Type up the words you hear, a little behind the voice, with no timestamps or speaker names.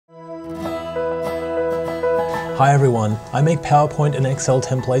Hi everyone, I make PowerPoint and Excel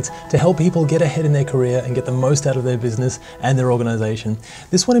templates to help people get ahead in their career and get the most out of their business and their organization.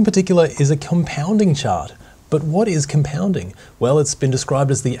 This one in particular is a compounding chart. But what is compounding? Well, it's been described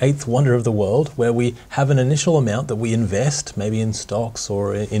as the eighth wonder of the world, where we have an initial amount that we invest, maybe in stocks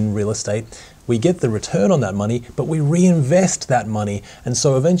or in real estate. We get the return on that money, but we reinvest that money. And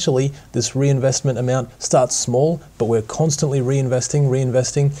so eventually this reinvestment amount starts small, but we're constantly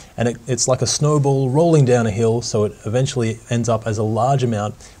reinvesting, and it's like a snowball rolling down a hill, so it eventually ends up as a large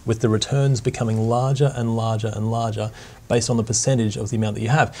amount, with the returns becoming larger and larger and larger based on the percentage of the amount that you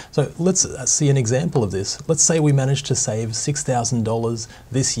have. So let's see an example of this. Let's say we managed to save $6,000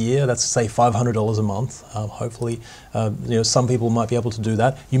 this year. That's say $500 a month. Hopefully, some people might be able to do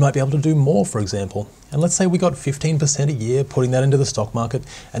that. You might be able to do more, for example. And let's say we got 15% a year, putting that into the stock market.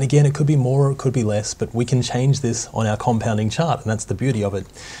 And again, it could be more or it could be less, but we can change this on our compounding chart, and that's the beauty of it.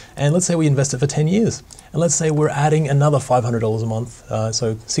 And let's say we invest it for 10 years. And let's say we're adding another $500 a month,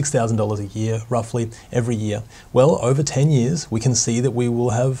 so $6,000 a year, roughly, every year. Well, over 10 years, we can see that we will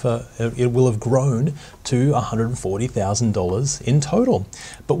have, it will have grown to $140,000 in total.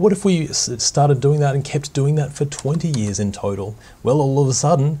 But what if we started doing that and kept doing that for 20 years in total? Well, all of a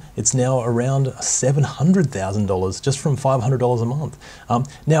sudden, it's now around $700,000 just from $500 a month.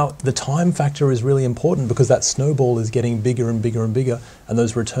 Now, the time factor is really important because that snowball is getting bigger and bigger and bigger, and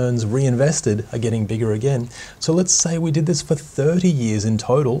those returns reinvested are getting bigger again. So let's say we did this for 30 years in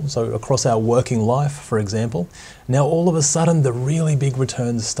total, so across our working life, for example. Now, all of a sudden, the really big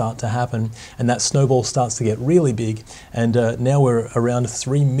returns start to happen, and that snowball starts to get really big, and now we're around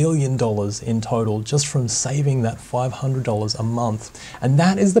 $3 million in total just from saving that $500 a month. And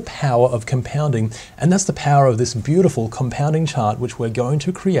that is the power of compounding, and that's the power of this beautiful compounding chart which we're going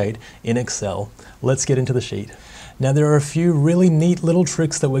to create in Excel. Let's get into the sheet. Now, there are a few really neat little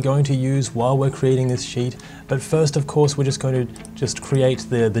tricks that we're going to use while we're creating this sheet. But first, of course, we're just going to create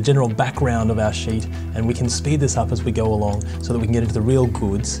the general background of our sheet, and we can speed this up as we go along so that we can get into the real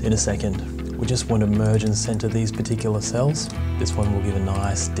goods in a second. We just want to merge and center these particular cells. This one will give a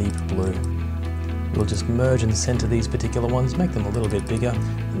nice deep blue. We'll just merge and center these particular ones, make them a little bit bigger.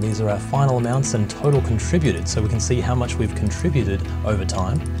 And these are our final amounts and total contributed, so we can see how much we've contributed over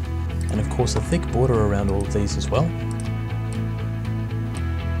time. And of course a thick border around all of these as well.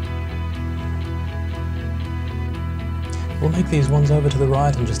 We'll make these ones over to the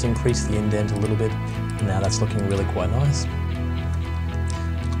right and just increase the indent a little bit. And now that's looking really quite nice.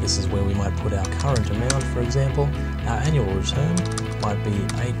 This is where we might put our current amount, for example. Our annual return might be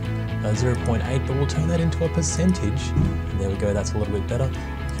 0.8, but we'll turn that into a percentage. And there we go, that's a little bit better.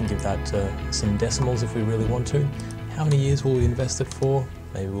 We can give that some decimals if we really want to. How many years will we invest it for?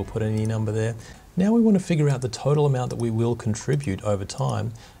 Maybe we'll put any number there. Now we want to figure out the total amount that we will contribute over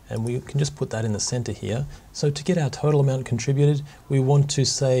time, and we can just put that in the center here. So to get our total amount contributed, we want to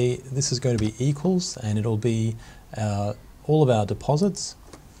say this is going to be equals, and it'll be all of our deposits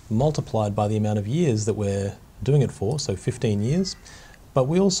multiplied by the amount of years that we're doing it for, so 15 years. But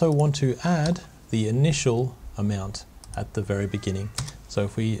we also want to add the initial amount at the very beginning. So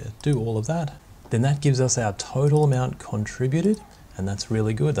if we do all of that, then that gives us our total amount contributed. And that's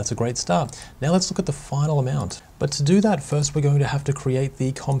really good. That's a great start. Now let's look at the final amount. But to do that, first we're going to have to create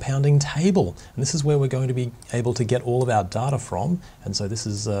the compounding table. And this is where we're going to be able to get all of our data from. And so this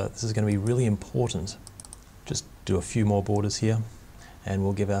is going to be really important. Just do a few more borders here, and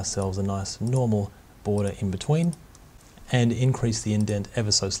we'll give ourselves a nice normal border in between and increase the indent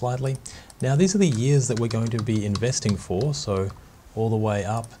ever so slightly. Now these are the years that we're going to be investing for, so all the way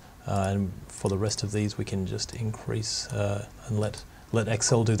up. And for the rest of these, we can just increase and let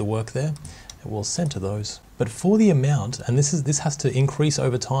Excel do the work there. And we'll center those. But for the amount, and this has to increase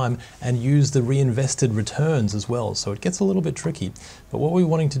over time and use the reinvested returns as well. So it gets a little bit tricky. But what we're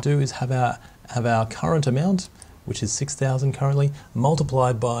wanting to do is have our current amount, which is 6,000 currently,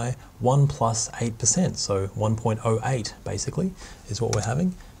 multiplied by 1 plus 8%. So 1.08 basically is what we're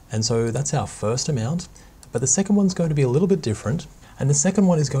having. And so that's our first amount. But the second one's going to be a little bit different. And the second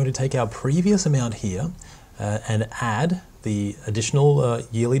one is going to take our previous amount here and add the additional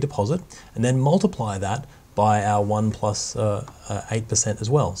yearly deposit, and then multiply that by our 1 plus 8% as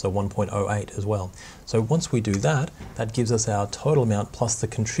well, so 1.08 as well. So once we do that, that gives us our total amount plus the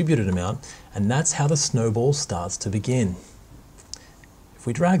contributed amount, and that's how the snowball starts to begin. If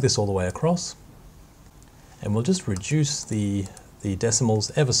we drag this all the way across, and we'll just reduce the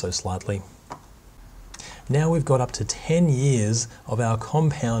decimals ever so slightly. Now we've got up to 10 years of our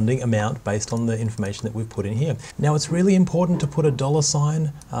compounding amount based on the information that we've put in here. Now it's really important to put a dollar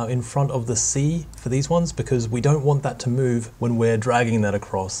sign in front of the C for these ones, because we don't want that to move when we're dragging that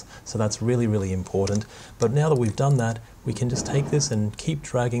across. So that's really, really important. But now that we've done that, we can just take this and keep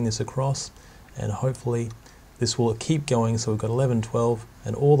dragging this across, and hopefully this will keep going. So we've got 11, 12,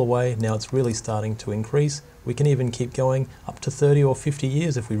 and all the way. Now it's really starting to increase. We can even keep going up to 30 or 50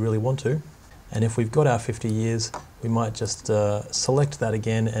 years if we really want to. And if we've got our 50 years, we might just select that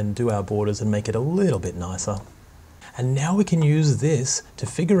again and do our borders and make it a little bit nicer. And now we can use this to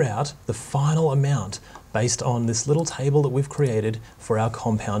figure out the final amount based on this little table that we've created for our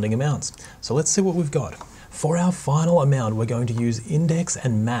compounding amounts. So let's see what we've got. For our final amount, we're going to use index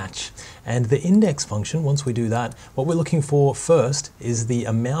and match. And the index function, once we do that, what we're looking for first is the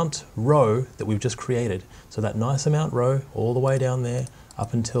amount row that we've just created. So that nice amount row all the way down there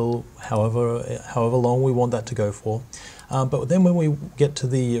up until however long we want that to go for. But then when we get to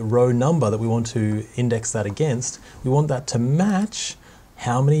the row number that we want to index that against, we want that to match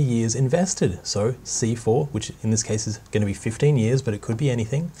how many years invested. So C4, which in this case is going to be 15 years, but it could be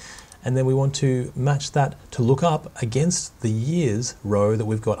anything. And then we want to match that to look up against the years row that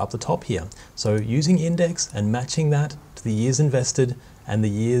we've got up the top here. So using index and matching that to the years invested and the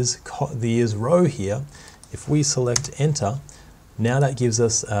years row here, if we select enter, now that gives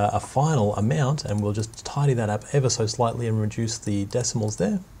us a final amount, and we'll just tidy that up ever so slightly and reduce the decimals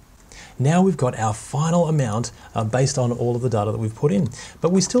there. Now we've got our final amount based on all of the data that we've put in.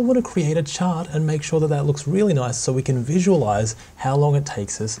 But we still want to create a chart and make sure that that looks really nice so we can visualize how long it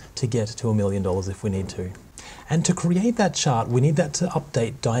takes us to get to $1 million if we need to. And to create that chart, we need that to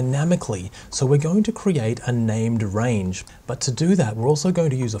update dynamically. So we're going to create a named range. But to do that, we're also going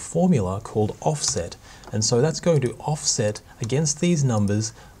to use a formula called offset. And so that's going to offset against these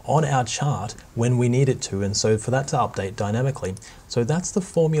numbers on our chart when we need it to, and so for that to update dynamically. So that's the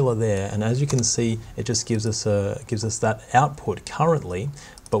formula there, and as you can see, it just gives us that output currently.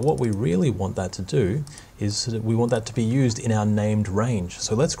 But what we really want that to do is we want that to be used in our named range.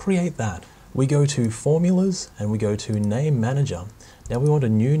 So let's create that. We go to formulas and we go to name manager. Now we want a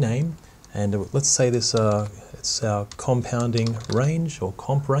new name, and let's say this it's our compounding range or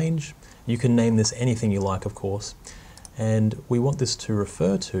comp range. You can name this anything you like, of course. And we want this to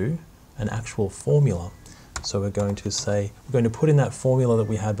refer to an actual formula. So we're going to put in that formula that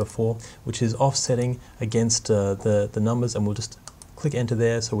we had before, which is offsetting against the numbers, and we'll just click enter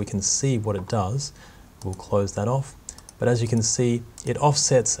there so we can see what it does. We'll close that off. But as you can see, it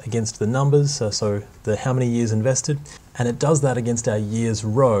offsets against the numbers, so how many years invested, and it does that against our years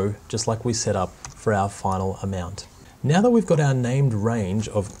row, just like we set up for our final amount. Now that we've got our named range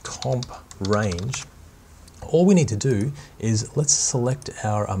of comp range, all we need to do is let's select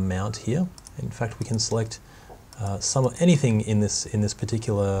our amount here. In fact, we can select anything in this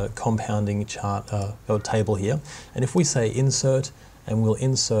particular compounding chart or table here. And if we say insert, and we'll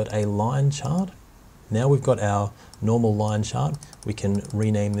insert a line chart, now we've got our normal line chart. We can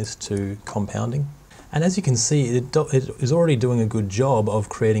rename this to compounding. And as you can see, it is already doing a good job of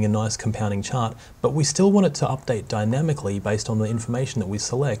creating a nice compounding chart, but we still want it to update dynamically based on the information that we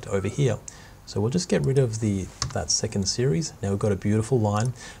select over here. So we'll just get rid of that second series. Now we've got a beautiful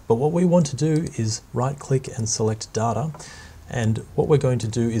line, but what we want to do is right click and select data. And what we're going to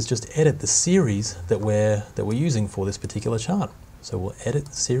do is just edit the series that we're using for this particular chart. So we'll edit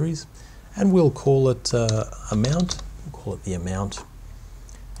the series and we'll call it amount. We'll call it the amount.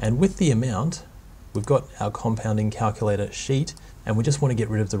 And with the amount, we've got our compounding calculator sheet, and we just want to get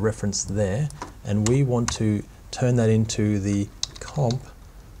rid of the reference there. And we want to turn that into the comp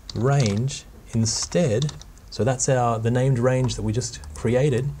range instead. So that's the named range that we just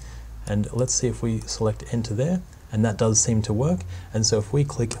created. And let's see if we select enter there, and that does seem to work. And so if we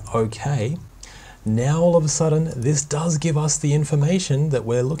click OK, now all of a sudden this does give us the information that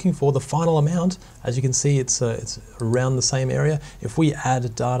we're looking for, the final amount. As you can see, it's around the same area. If we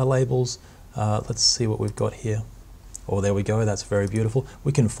add data labels, let's see what we've got here. Oh, there we go, that's very beautiful.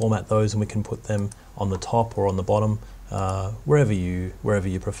 We can format those and we can put them on the top or on the bottom, wherever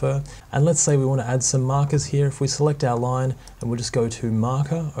you prefer. And let's say we want to add some markers here. If we select our line and we'll just go to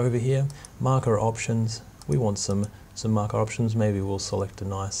marker over here, marker options, we want some marker options. Maybe we'll select a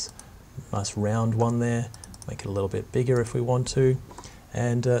nice round one there, make it a little bit bigger if we want to.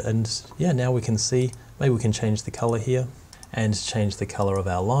 And yeah, now we can see, maybe we can change the color here and change the color of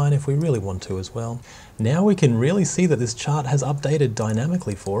our line if we really want to as well. Now we can really see that this chart has updated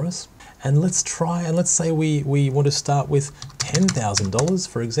dynamically for us. And let's say we want to start with $10,000,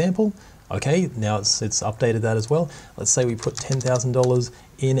 for example. Okay, now it's updated that as well. Let's say we put $10,000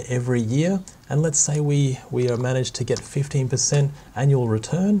 in every year, and let's say we managed to get 15% annual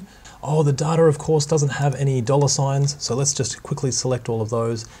return. Oh, the data of course doesn't have any dollar signs, so let's just quickly select all of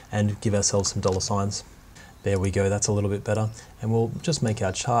those and give ourselves some dollar signs. There we go, that's a little bit better. And we'll just make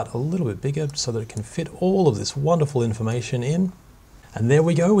our chart a little bit bigger so that it can fit all of this wonderful information in. And there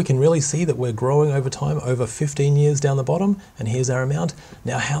we go, we can really see that we're growing over time, over 15 years down the bottom, and here's our amount.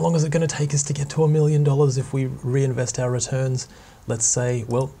 Now, how long is it going to take us to get to $1 million if we reinvest our returns? Let's say,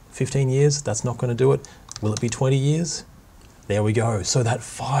 well, 15 years, that's not going to do it. Will it be 20 years? There we go. So that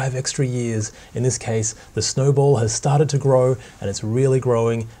 5 extra years, in this case, the snowball has started to grow and it's really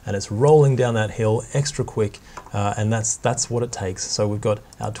growing and it's rolling down that hill extra quick. And that's what it takes. So we've got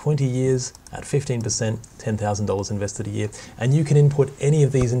our 20 years at 15%, $10,000 invested a year. And you can input any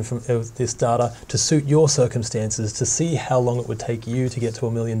of this data to suit your circumstances to see how long it would take you to get to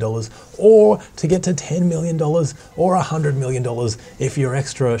 $1 million or to get to $10 million or $100 million if you're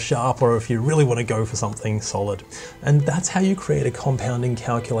extra sharp or if you really want to go for something solid. And that's how you create a compounding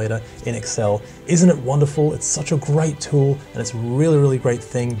calculator in Excel. Isn't it wonderful? It's such a great tool and it's a really, really great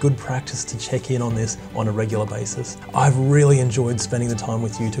thing. Good practice to check in on this on a regular basis. I've really enjoyed spending the time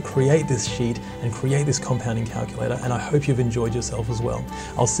with you to create this sheet and create this compounding calculator, and I hope you've enjoyed yourself as well.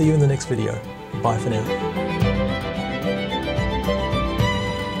 I'll see you in the next video. Bye for now.